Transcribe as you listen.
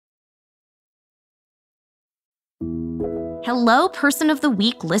Hello, Person of the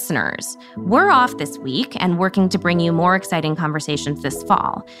Week listeners. We're off this week and working to bring you more exciting conversations this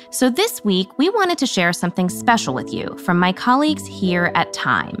fall. So this week, we wanted to share something special with you from my colleagues here at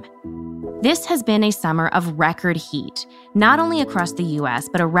Time. This has been a summer of record heat, not only across the U.S.,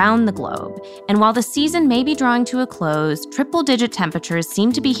 but around the globe. And while the season may be drawing to a close, triple-digit temperatures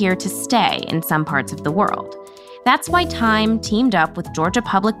seem to be here to stay in some parts of the world. That's why Time teamed up with Georgia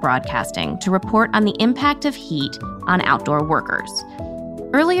Public Broadcasting to report on the impact of heat on outdoor workers.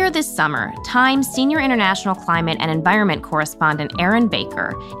 Earlier this summer, Time senior international climate and environment correspondent Aaron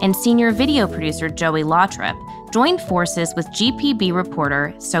Baker and senior video producer Joey Lautrip joined forces with GPB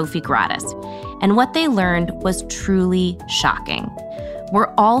reporter Sophie Gratis. And what they learned was truly shocking.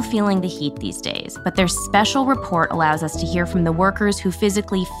 We're all feeling the heat these days, but their special report allows us to hear from the workers who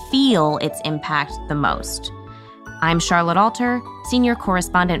physically feel its impact the most. I'm Charlotte Alter, senior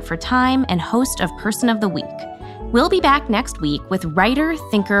correspondent for Time and host of Person of the Week. We'll be back next week with writer,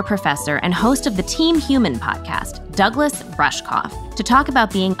 thinker, professor, and host of the Team Human podcast, Douglas Rushkoff, to talk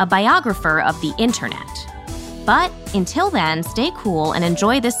about being a biographer of the internet. But until then, stay cool and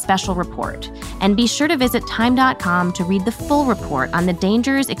enjoy this special report. And be sure to visit time.com to read the full report on the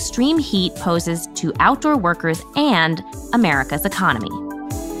dangers extreme heat poses to outdoor workers and America's economy.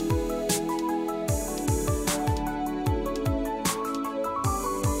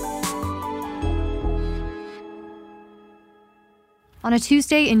 On a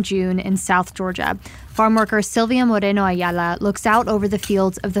Tuesday in June in South Georgia, farm worker Silvia Moreno Ayala looks out over the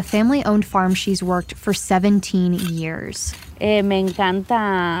fields of the family-owned farm she's worked for 17 years. I love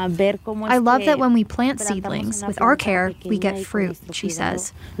that when we plant seedlings, with our care, we get fruit, she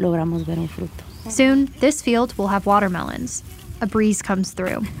says. Soon, this field will have watermelons. A breeze comes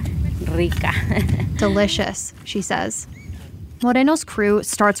through. Rica. Delicious, she says. Moreno's crew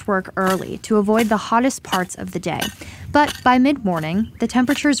starts work early to avoid the hottest parts of the day. But by mid-morning, the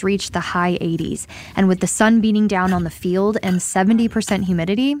temperatures reach the high 80s. And with the sun beating down on the field and 70%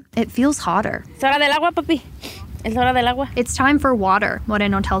 humidity, it feels hotter. Es hora del agua, papi. Es hora del agua. It's time for water,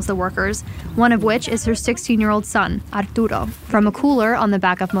 Moreno tells the workers, one of which is her 16-year-old son, Arturo. From a cooler on the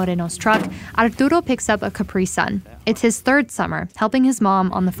back of Moreno's truck, Arturo picks up a Capri Sun. It's his third summer, helping his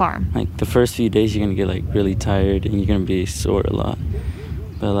mom on the farm. The first few days, you're going to get, really tired and you're going to be sore a lot.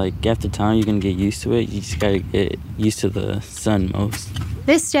 But, after time, you're going to get used to it. You just got to get used to the sun most.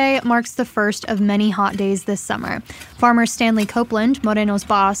 This day marks the first of many hot days this summer. Farmer Stanley Copeland, Moreno's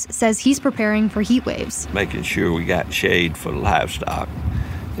boss, says he's preparing for heat waves. Making sure we got shade for livestock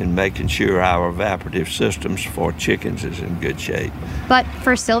and making sure our evaporative systems for chickens is in good shape. But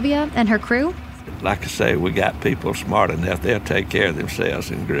for Sylvia and her crew? Like I say, we got people smart enough, they'll take care of themselves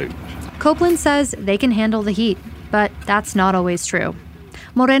in groups. Copeland says they can handle the heat, but that's not always true.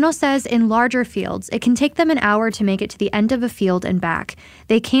 Moreno says in larger fields, it can take them an hour to make it to the end of a field and back.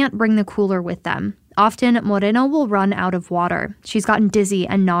 They can't bring the cooler with them. Often, Moreno will run out of water. She's gotten dizzy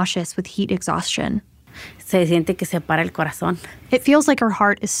and nauseous with heat exhaustion. Se siente que se para el corazón. It feels like her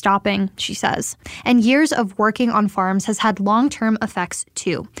heart is stopping, she says. And years of working on farms has had long-term effects,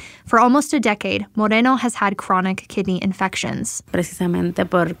 too. For almost a decade, Moreno has had chronic kidney infections. Precisamente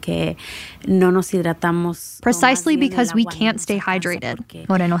porque no nos hidratamos. Precisely because we can't stay hydrated,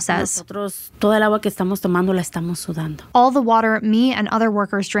 Moreno says. Nosotros, toda el agua que estamos tomando la estamos sudando. All the water me and other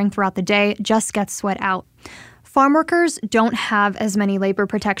workers drink throughout the day just gets sweat out. Farm workers don't have as many labor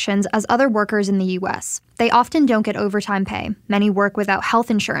protections as other workers in the U.S. They often don't get overtime pay. Many work without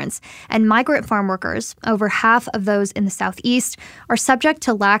health insurance. And migrant farm workers, over half of those in the Southeast, are subject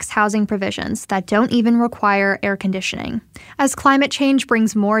to lax housing provisions that don't even require air conditioning. As climate change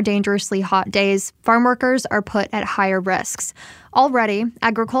brings more dangerously hot days, farm workers are put at higher risks. Already,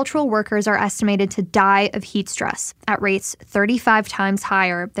 agricultural workers are estimated to die of heat stress at rates 35 times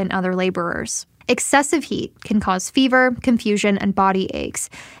higher than other laborers. Excessive heat can cause fever, confusion, and body aches.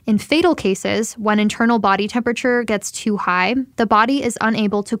 In fatal cases, when internal body temperature gets too high, the body is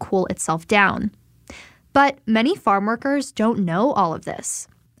unable to cool itself down. But many farm workers don't know all of this.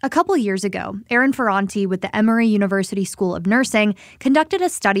 A couple years ago, Erin Ferranti with the Emory University School of Nursing conducted a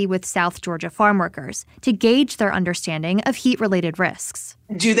study with South Georgia farm workers to gauge their understanding of heat-related risks.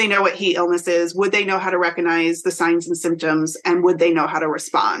 Do they know what heat illness is? Would they know how to recognize the signs and symptoms? And would they know how to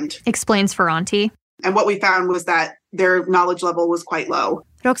respond? Explains Ferranti. And what we found was that their knowledge level was quite low.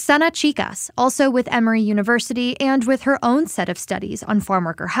 Roxana Chicas, also with Emory University and with her own set of studies on farm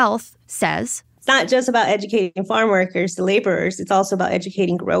worker health, says, it's not just about educating farm workers, the laborers. It's also about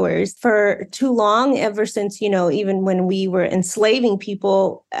educating growers. For too long, ever since, even when we were enslaving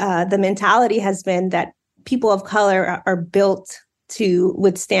people, the mentality has been that people of color are built to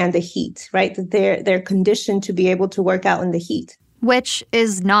withstand the heat, right? That they're conditioned to be able to work out in the heat. Which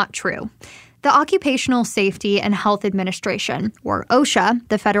is not true. The Occupational Safety and Health Administration, or OSHA,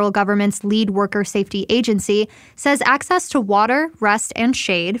 the federal government's lead worker safety agency, says access to water, rest, and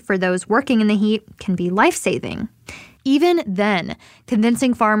shade for those working in the heat can be life-saving. Even then,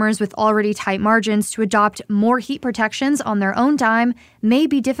 convincing farmers with already tight margins to adopt more heat protections on their own dime may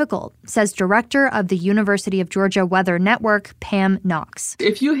be difficult, says director of the University of Georgia Weather Network, Pam Knox.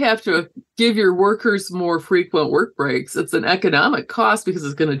 If you have to give your workers more frequent work breaks, it's an economic cost because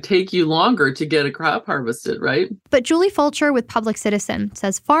it's going to take you longer to get a crop harvested, right? But Julie Fulcher with Public Citizen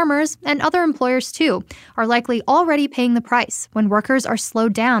says farmers, and other employers too, are likely already paying the price when workers are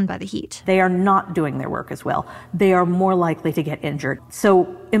slowed down by the heat. They are not doing their work as well. They are more likely to get injured.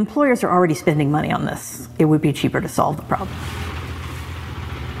 So employers are already spending money on this. It would be cheaper to solve the problem.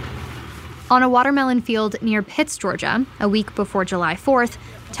 On a watermelon field near Pitts, Georgia, a week before July 4th,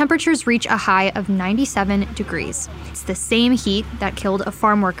 temperatures reach a high of 97 degrees. It's the same heat that killed a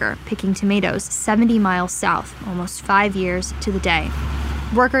farm worker picking tomatoes 70 miles south, almost 5 years to the day.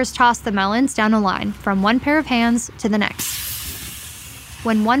 Workers toss the melons down a line from one pair of hands to the next.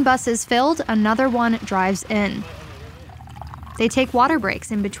 When one bus is filled, another one drives in. They take water breaks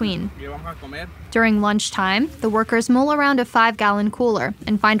in between. During lunchtime, the workers mull around a 5-gallon cooler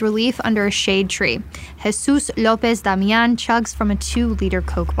and find relief under a shade tree. Jesus Lopez Damian chugs from a 2-liter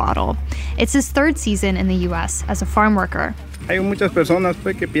Coke bottle. It's his 3rd season in the U.S. as a farm worker. There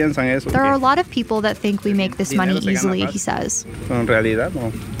are a lot of people that think we make this money easily, he says.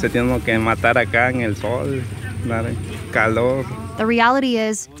 The reality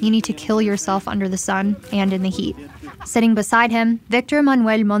is, you need to kill yourself under the sun and in the heat. Sitting beside him, Victor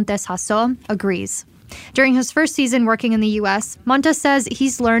Manuel Montes Hasso agrees. During his first season working in the U.S., Montes says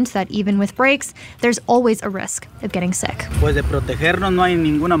he's learned that even with breaks, there's always a risk of getting sick. There's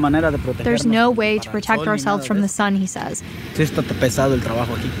no way to protect ourselves from the sun, he says. This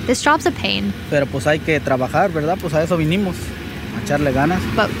job's a pain. But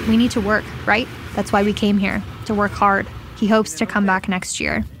we need to work, right? That's why we came here, to work hard. He hopes to come back next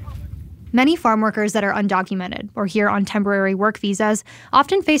year. Many farm workers that are undocumented or here on temporary work visas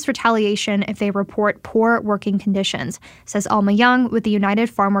often face retaliation if they report poor working conditions, says Alma Young with the United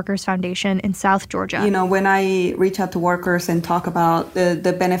Farm Workers Foundation in South Georgia. You know, when I reach out to workers and talk about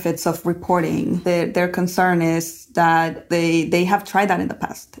the benefits of reporting, their concern is that they have tried that in the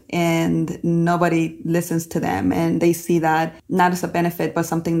past and nobody listens to them, and they see that not as a benefit but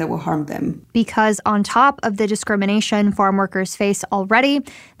something that will harm them. Because on top of the discrimination farm workers face already,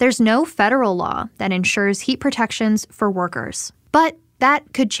 there's no federal law that ensures heat protections for workers. But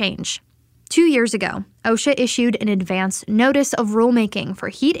that could change. 2 years ago, OSHA issued an advance notice of rulemaking for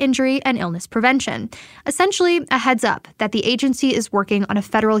heat injury and illness prevention, essentially a heads up that the agency is working on a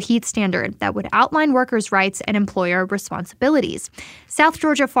federal heat standard that would outline workers' rights and employer responsibilities. South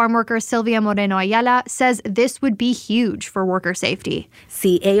Georgia farm worker Silvia Moreno Ayala says this would be huge for worker safety.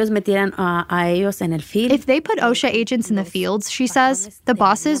 Si ellos metieran a ellos en el field, if they put OSHA agents in the fields, she says, the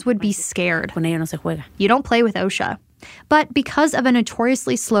bosses would be scared. Con ellos no se juega. You don't play with OSHA. But because of a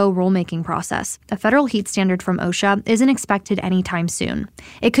notoriously slow rulemaking process, a federal heat standard from OSHA isn't expected anytime soon.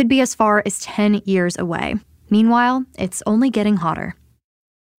 It could be as far as 10 years away. Meanwhile, it's only getting hotter.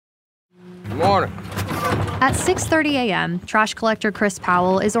 Good morning. At 6:30 a.m., trash collector Chris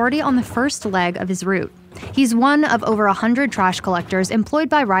Powell is already on the first leg of his route. He's one of over 100 trash collectors employed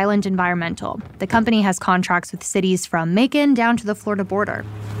by Ryland Environmental. The company has contracts with cities from Macon down to the Florida border.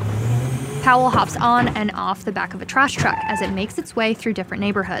 Powell hops on and off the back of a trash truck as it makes its way through different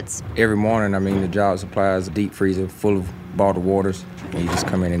neighborhoods. Every morning, the job supplies a deep freezer full of bottled waters, and you just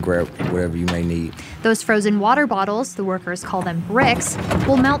come in and grab whatever you may need. Those frozen water bottles, the workers call them bricks,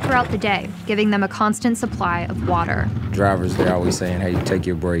 will melt throughout the day, giving them a constant supply of water. Drivers, they're always saying, hey, take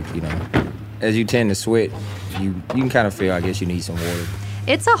your break, As you tend to sweat, you can kind of feel, I guess, you need some water.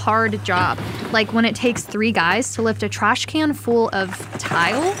 It's a hard job, like when it takes 3 guys to lift a trash can full of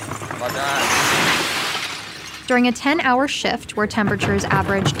tile. During a 10-hour shift where temperatures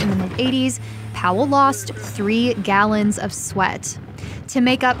averaged in the mid-80s, Powell lost 3 gallons of sweat. To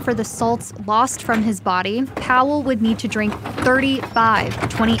make up for the salts lost from his body, Powell would need to drink 35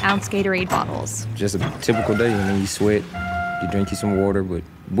 20-ounce Gatorade bottles. Just a typical day, you sweat, you drink you some water, but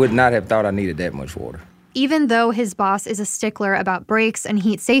would not have thought I needed that much water. Even though his boss is a stickler about breaks and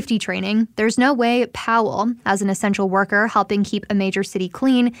heat safety training, there's no way Powell, as an essential worker helping keep a major city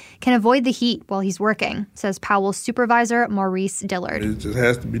clean, can avoid the heat while he's working, says Powell's supervisor, Maurice Dillard. It just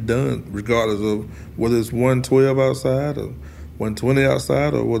has to be done, regardless of whether it's 112 outside or 120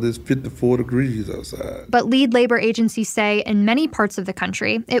 outside or whether it's 54 degrees outside. But lead labor agencies say in many parts of the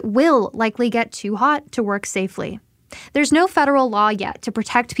country, it will likely get too hot to work safely. There's no federal law yet to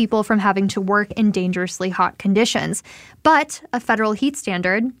protect people from having to work in dangerously hot conditions, but a federal heat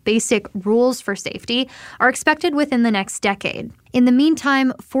standard, basic rules for safety, are expected within the next decade. In the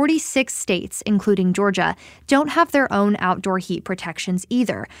meantime, 46 states, including Georgia, don't have their own outdoor heat protections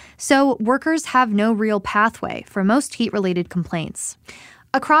either, so workers have no real pathway for most heat-related complaints.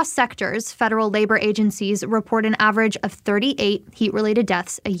 Across sectors, federal labor agencies report an average of 38 heat-related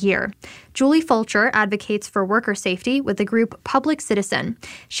deaths a year. Julie Fulcher advocates for worker safety with the group Public Citizen.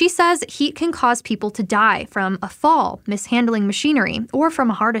 She says heat can cause people to die from a fall, mishandling machinery, or from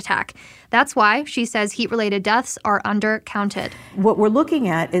a heart attack. That's why she says heat-related deaths are undercounted. What we're looking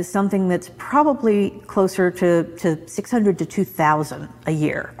at is something that's probably closer to 600 to 2,000 a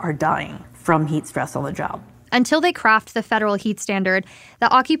year are dying from heat stress on the job. Until they craft the federal heat standard,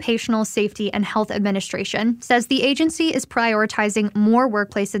 the Occupational Safety and Health Administration says the agency is prioritizing more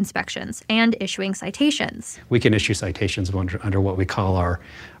workplace inspections and issuing citations. We can issue citations under what we call our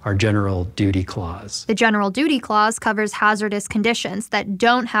general duty clause. The general duty clause covers hazardous conditions that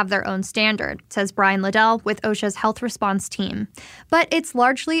don't have their own standard, says Brian Liddell with OSHA's health response team. But it's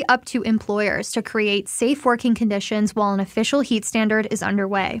largely up to employers to create safe working conditions while an official heat standard is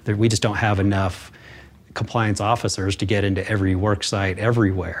underway. We just don't have enough compliance officers to get into every work site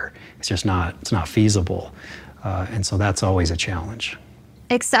everywhere. It's just not feasible. And so that's always a challenge.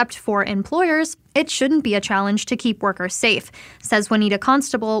 Except for employers, it shouldn't be a challenge to keep workers safe, says Juanita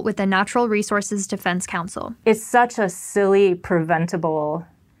Constable with the Natural Resources Defense Council. It's such a silly, preventable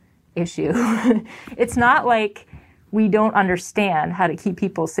issue. It's not like we don't understand how to keep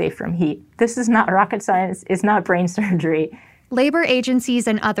people safe from heat. This is not rocket science. It's not brain surgery. Labor agencies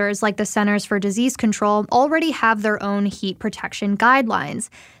and others like the Centers for Disease Control already have their own heat protection guidelines.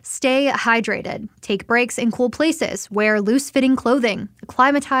 Stay hydrated, take breaks in cool places, wear loose-fitting clothing,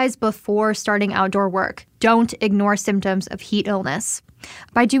 acclimatize before starting outdoor work. Don't ignore symptoms of heat illness.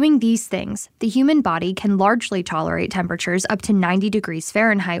 By doing these things, the human body can largely tolerate temperatures up to 90 degrees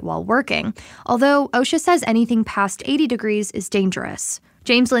Fahrenheit while working, although OSHA says anything past 80 degrees is dangerous.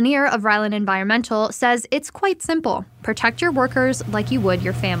 James Lanier of Ryland Environmental says it's quite simple. Protect your workers like you would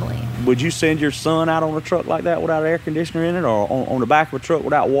your family. Would you send your son out on a truck like that without an air conditioner in it, or on the back of a truck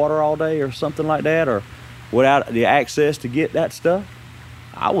without water all day or something like that, or without the access to get that stuff?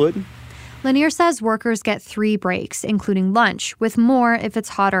 I wouldn't. Lanier says workers get 3 breaks, including lunch, with more if it's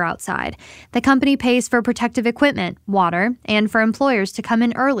hotter outside. The company pays for protective equipment, water, and for employers to come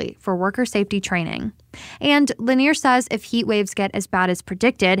in early for worker safety training. And Lanier says if heat waves get as bad as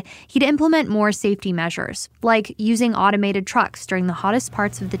predicted, he'd implement more safety measures, like using automated trucks during the hottest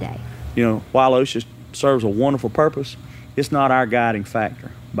parts of the day. You know, while OSHA serves a wonderful purpose, it's not our guiding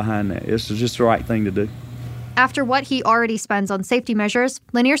factor behind that. It's just the right thing to do. After what he already spends on safety measures,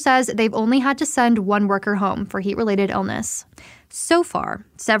 Lanier says they've only had to send 1 worker home for heat-related illness. So far,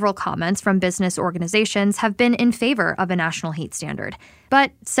 several comments from business organizations have been in favor of a national heat standard.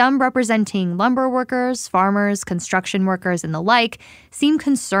 But some representing lumber workers, farmers, construction workers, and the like seem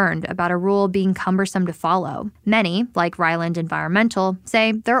concerned about a rule being cumbersome to follow. Many, like Ryland Environmental,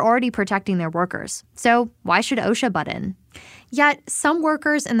 say they're already protecting their workers. So why should OSHA butt in? Yet, some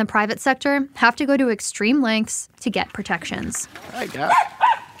workers in the private sector have to go to extreme lengths to get protections. Hey, guys.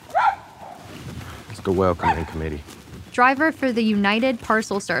 It's the welcoming committee. Driver for the United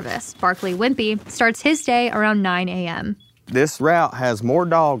Parcel Service, Barclay Wimpy, starts his day around 9 a.m. This route has more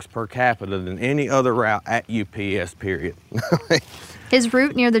dogs per capita than any other route at UPS, period. His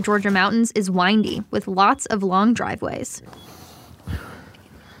route near the Georgia mountains is windy, with lots of long driveways.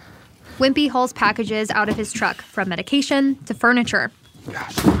 Wimpy hauls packages out of his truck, from medication to furniture.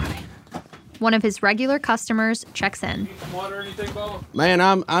 Gosh, one of his regular customers checks in. Water or anything, Bubba? Man,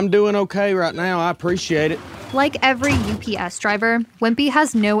 I'm doing okay right now. I appreciate it. Like every UPS driver, Wimpy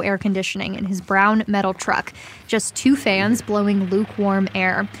has no air conditioning in his brown metal truck, just 2 fans blowing lukewarm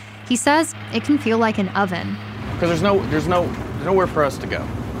air. He says it can feel like an oven. Because there's nowhere for us to go.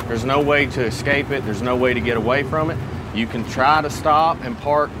 There's no way to escape it. There's no way to get away from it. You can try to stop and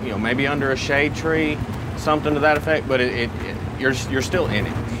park, maybe under a shade tree, something to that effect, but you're still in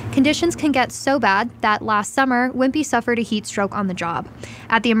it. Conditions can get so bad that last summer, Wimpy suffered a heat stroke on the job.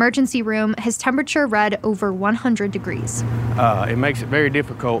 At the emergency room, his temperature read over 100 degrees. It makes it very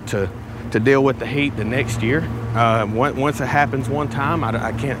difficult to deal with the heat the next year. Once it happens one time,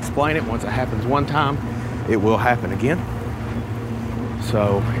 I can't explain it. Once it happens one time, it will happen again.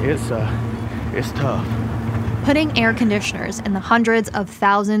 So it's tough. Putting air conditioners in the hundreds of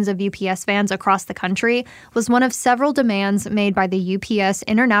thousands of UPS vans across the country was one of several demands made by the UPS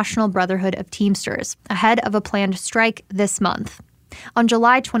International Brotherhood of Teamsters ahead of a planned strike this month. On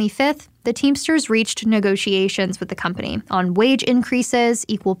July 25th, the Teamsters reached negotiations with the company on wage increases,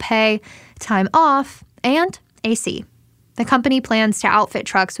 equal pay, time off, and AC. The company plans to outfit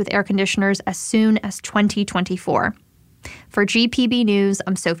trucks with air conditioners as soon as 2024. For GPB News,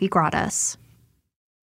 I'm Sophie Gradas.